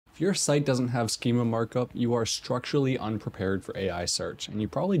your site doesn't have schema markup, you are structurally unprepared for AI search, and you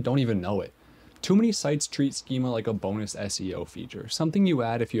probably don't even know it. Too many sites treat schema like a bonus SEO feature, something you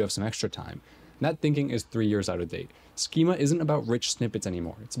add if you have some extra time. And that thinking is 3 years out of date. Schema isn't about rich snippets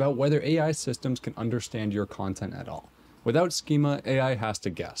anymore, it's about whether AI systems can understand your content at all. Without schema, AI has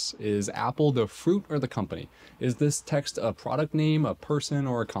to guess. Is Apple the fruit or the company? Is this text a product name, a person,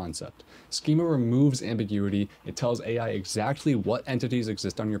 or a concept? Schema removes ambiguity. It tells AI exactly what entities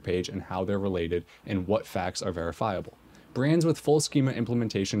exist on your page and how they're related, and what facts are verifiable. Brands with full schema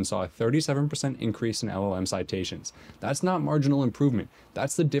implementation saw a 37% increase in LLM citations. That's not marginal improvement.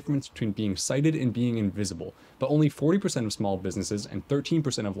 That's the difference between being cited and being invisible. But only 40% of small businesses and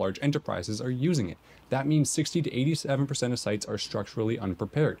 13% of large enterprises are using it. That means 60 to 87% of sites are structurally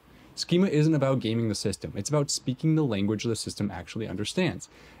unprepared. Schema isn't about gaming the system. It's about speaking the language the system actually understands.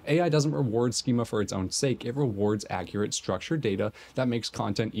 AI doesn't reward schema for its own sake. It rewards accurate, structured data that makes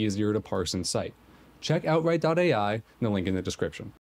content easier to parse and cite. Check Outright.ai, the link in the description.